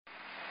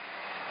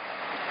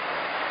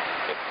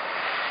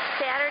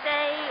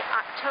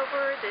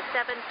October the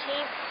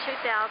 17th,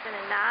 2009.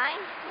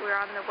 We're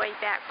on the way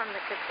back from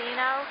the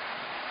casino.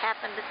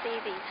 Happened to see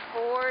these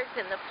Fords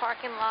in the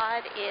parking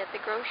lot at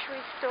the grocery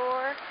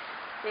store.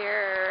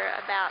 They're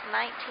about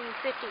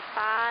 1955.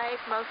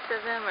 Most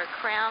of them are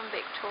Crown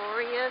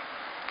Victorias.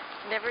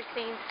 Never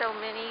seen so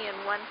many in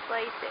one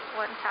place at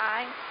one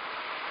time.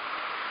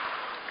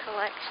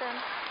 Collection.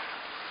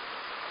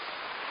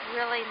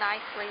 Really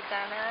nicely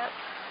done up.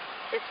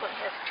 This one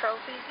has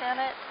trophies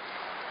in it.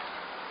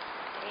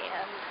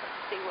 And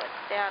let's see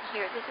what's down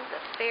here. This is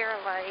a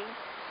Fairlane.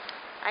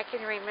 I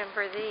can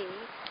remember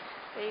these.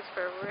 These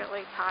were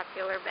really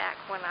popular back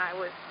when I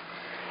was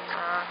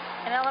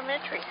in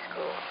elementary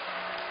school.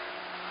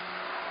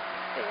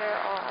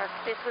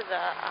 This was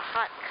a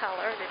hot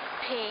color. It's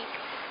pink.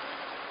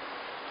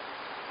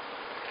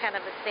 Kind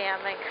of a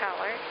salmon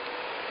color.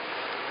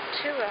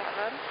 Two of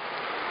them.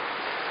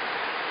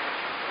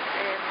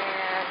 And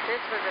then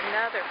this was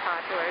another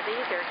popular.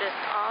 These are just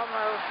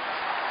almost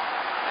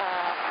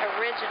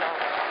original.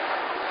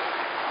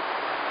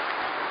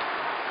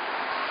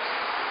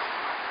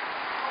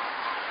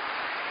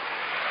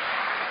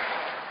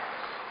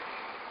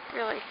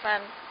 Really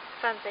fun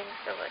things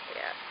to look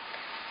at.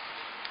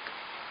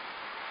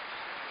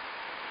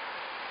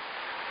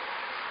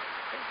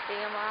 You can see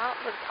them all.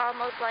 It looks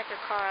almost like a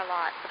car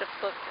lot, but it's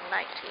booked in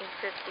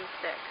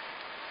 1956.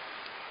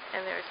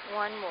 And there's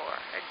one more,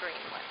 a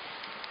green one.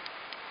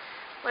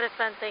 What a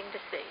fun thing to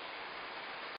see.